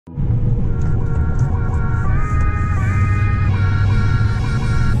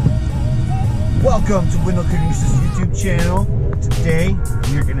Welcome to Window Cleaner's YouTube channel. Today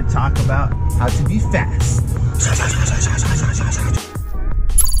we're going to talk about how to be fast.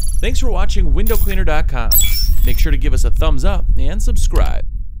 Thanks for watching windowcleaner.com. Make sure to give us a thumbs up and subscribe.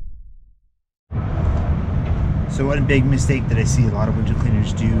 So one big mistake that I see a lot of window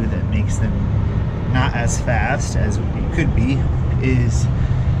cleaners do that makes them not as fast as it could be is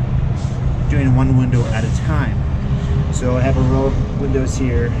doing one window at a time. So I have a row of windows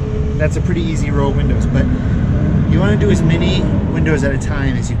here. That's a pretty easy row of windows, but you want to do as many windows at a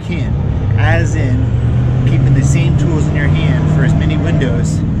time as you can, as in keeping the same tools in your hand for as many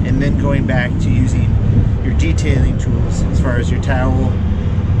windows and then going back to using your detailing tools as far as your towel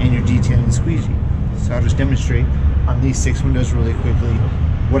and your detailing squeegee. So I'll just demonstrate on these 6 windows really quickly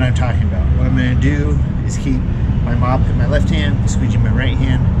what I'm talking about. What I'm going to do is keep my mop in my left hand, the squeegee in my right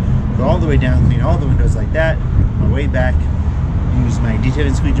hand, go all the way down, clean all the windows like that, on my way back, use my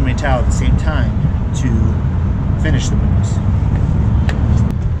detailing squeegee and my towel at the same time to finish the windows.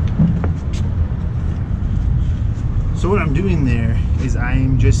 So what I'm doing there is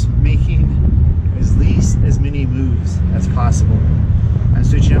I'm just making as many moves as possible. I'm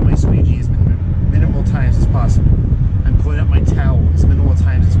switching out my squeegee as minimal times as possible. I'm pulling up my towel as minimal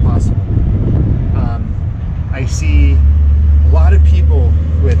times as possible. I see a lot of people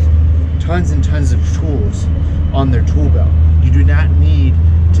with tons and tons of tools on their tool belt. You do not need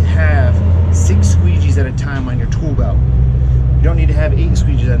to have 6 squeegees at a time on your tool belt. You don't need to have 8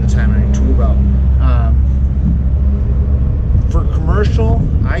 squeegees at a time on your tool belt. For commercial,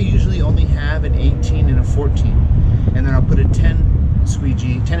 I usually only have an 18 and a 14, and then I'll put a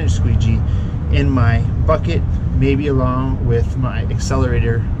 10-inch squeegee in my bucket, maybe along with my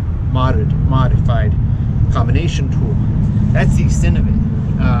accelerator modified combination tool. That's the extent of it.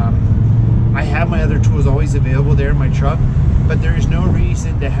 I have my other tools always available there in my truck, but there is no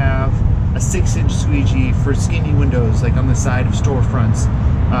reason to have a 6-inch squeegee for skinny windows like on the side of storefronts.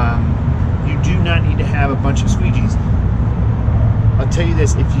 You do not need to have a bunch of squeegees. I'll tell you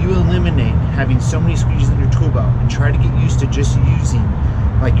this, if you eliminate having so many squeegees in your tool belt and try to get used to just using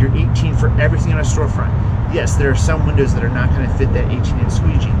like your 18 for everything on a storefront, yes, there are some windows that are not going to fit that 18-inch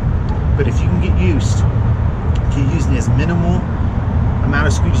squeegee, but if you can get used to using as minimal amount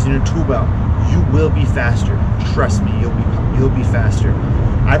of squeegees in your tool belt, you will be faster. Trust me, you'll be faster.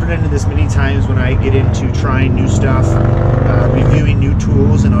 I've run into this many times when I get into trying new stuff, reviewing new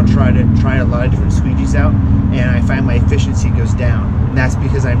tools, and I'll try a lot of different squeegees out, and I find my efficiency goes down. And that's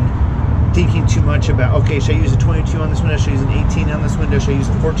because I'm thinking too much about, okay, should I use a 22 on this window, should I use an 18 on this window, should I use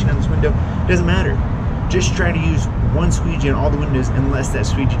a 14 on this window? It doesn't matter. Just try to use one squeegee on all the windows unless that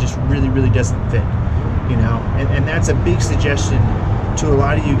squeegee just really doesn't fit, you know? And that's a big suggestion to a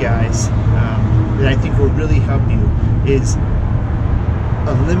lot of you guys that I think will really help you is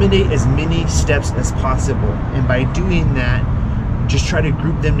eliminate as many steps as possible, and by doing that, just try to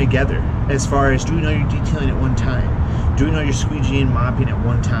group them together as far as doing all your detailing at one time, doing all your squeegeeing and mopping at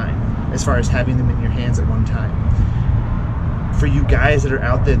one time, as far as having them in your hands at one time. For you guys that are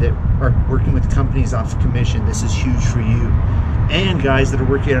out there that are working with companies off commission, this is huge for you, and guys that are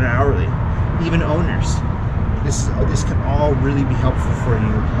working on hourly, even owners. This can all really be helpful for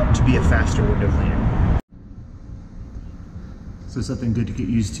you to be a faster window cleaner. So something good to get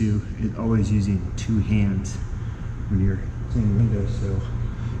used to is always using 2 hands when you're cleaning windows. So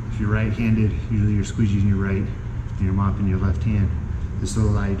if you're right-handed, usually your squeegee in your right and your mop in your left hand. This will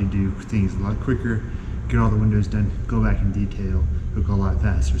allow you to do things a lot quicker, get all the windows done, go back in detail, it'll go a lot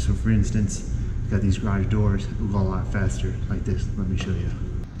faster. So for instance, you've got these garage doors, it'll go a lot faster like this. Let me show you.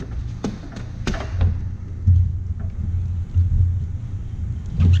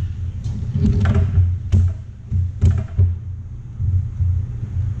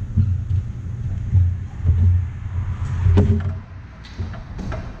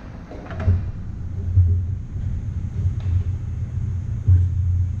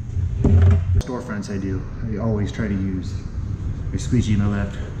 Storefronts I always try to use my squeegee in my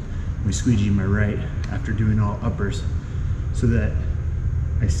left, my squeegee in my right after doing all uppers so that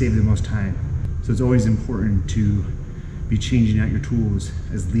I save the most time. So it's always important to be changing out your tools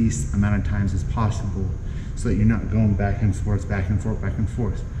as least amount of times as possible so that you're not going back and forth, back and forth, back and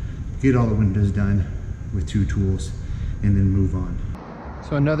forth. Get all the windows done with 2 tools and then move on.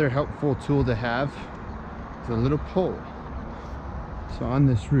 So another helpful tool to have is a little pole. So on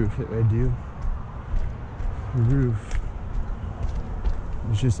this roof that I do, the roof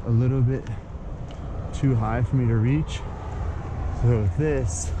is just a little bit too high for me to reach. So with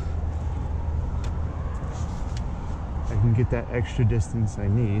this, I can get that extra distance I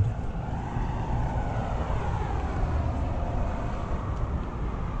need.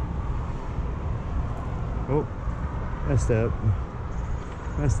 Oh, messed up.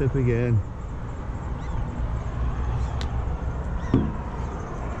 Messed up again.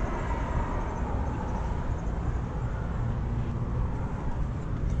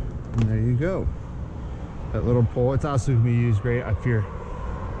 And there you go. That little pole. It's also going to be used great if you're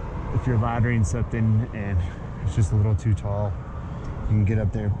laddering something and it's just a little too tall. You can get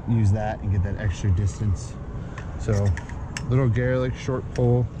up there, use that, and get that extra distance. So, little derelict short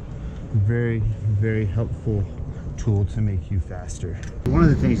pole, very, very helpful tool to make you faster. One of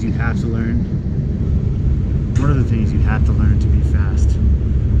the things you have to learn to be fast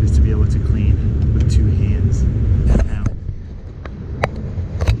is to be able to clean with 2 hands. Now,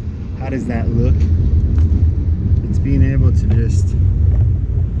 how does that look? It's being able to just,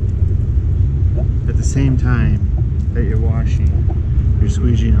 at the same time that you're washing, you're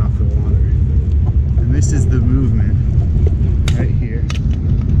squeegeeing off the water. And this is the movement right here.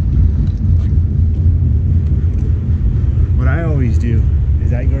 What I always do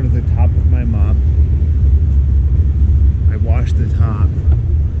is I go to the top of my mop, I wash the top,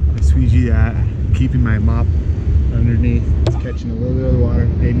 I squeegee that, keeping my mop underneath, it's catching a little bit of the water,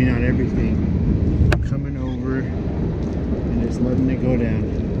 maybe not everything. I'm coming over and just letting it go down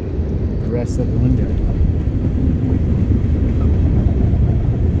the rest of the window.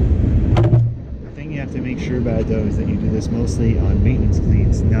 The thing you have to make sure about though is that you do this mostly on maintenance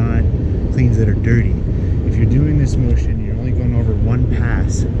cleans, not cleans that are dirty. If you're doing this motion, you're only going over one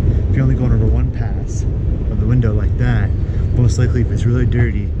pass. If you're only going over one pass of the window like that, most likely if it's really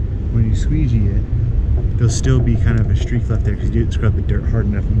dirty, when you squeegee it, there'll still be kind of a streak left there because you didn't scrub the dirt hard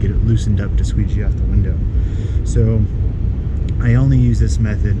enough and get it loosened up to squeegee off the window. So I only use this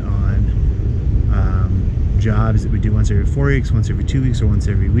method on jobs that we do once every 4 weeks, once every 2 weeks, or once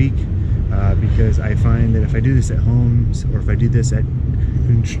every week, because I find that if I do this at homes, or if I do this at,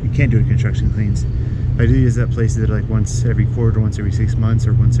 you can't do it at construction cleans, if I do this at places that are like once every quarter, once every 6 months,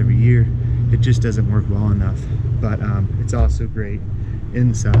 or once every year, it just doesn't work well enough. But it's also great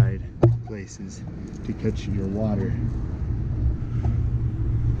inside places to catch your water.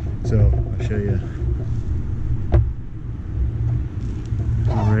 So I'll show you.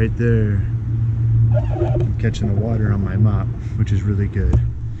 Right there, I'm catching the water on my mop, which is really good.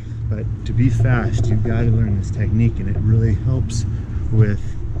 But to be fast, you've got to learn this technique, and it really helps with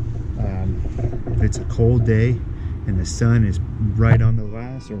if it's a cold day and the sun is right on the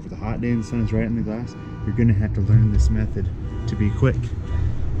glass, or if it's a hot day and the sun is right on the glass, you're going to have to learn this method to be quick.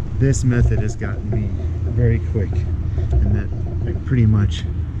 This method has gotten me very quick, and that I pretty much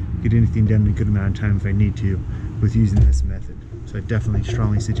get anything done in a good amount of time if I need to with using this method. So I definitely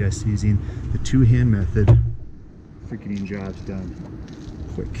strongly suggest using the 2-hand method for getting jobs done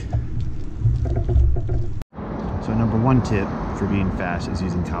quick. So number 1 tip for being fast is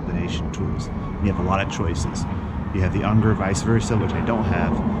using combination tools. You have a lot of choices. You have the Unger vice versa, which I don't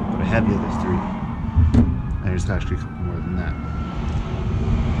have, but I have the other 3. And there's actually a couple more than that.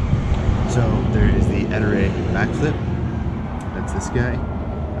 So there is the Ettore backflip. That's this guy.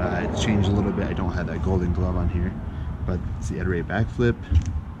 It's changed a little bit. I don't have that golden glove on here, but it's the Ettore backflip,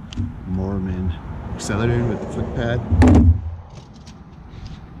 Mormon accelerator with the flick pad,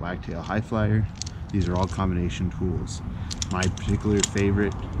 wagtail high flyer. These are all combination tools. My particular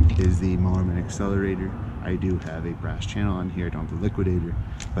favorite is the Mormon accelerator. I do have a brass channel on here. I don't have the liquidator,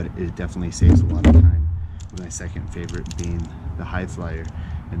 but it definitely saves a lot of time. My second favorite being the high flyer,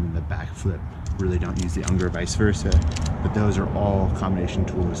 and then the backflip. Really don't use the Unger vice versa, but those are all combination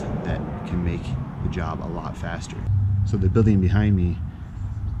tools that can make the job a lot faster. So the building behind me,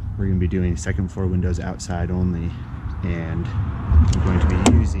 we're going to be doing 2nd floor windows outside only, and I'm going to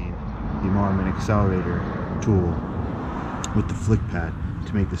be using the Mormon accelerator tool with the flick pad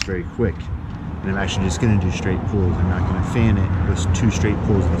to make this very quick. And I'm actually just going to do straight pulls. I'm not going to fan it. Those 2 straight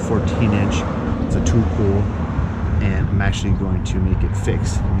pulls with a 14-inch. It's a 2 pull, and I'm actually going to make it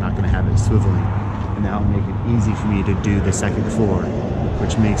fixed. I'm not going to have it swiveling, and that will make it easy for me to do the 2nd floor,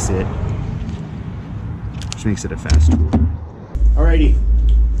 which makes it a fast tool. Alrighty,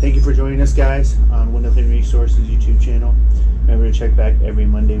 thank you for joining us, guys, on Window Cleaning Resources YouTube channel. Remember to check back every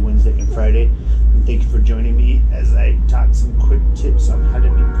Monday, Wednesday, and Friday. And thank you for joining me as I talk some quick tips on how to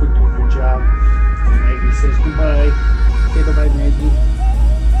be quick on your job. And Maggie says goodbye. Say bye-bye, Maggie.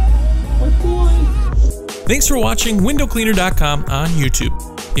 Bye-bye. Thanks for watching WindowCleaner.com on YouTube.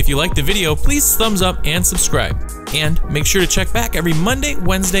 If you liked the video, please thumbs up and subscribe. And make sure to check back every Monday,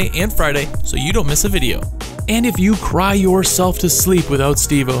 Wednesday, and Friday so you don't miss a video. And if you cry yourself to sleep without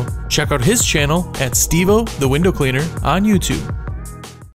Steve-O, check out his channel at Steve-O the Window Cleaner on YouTube.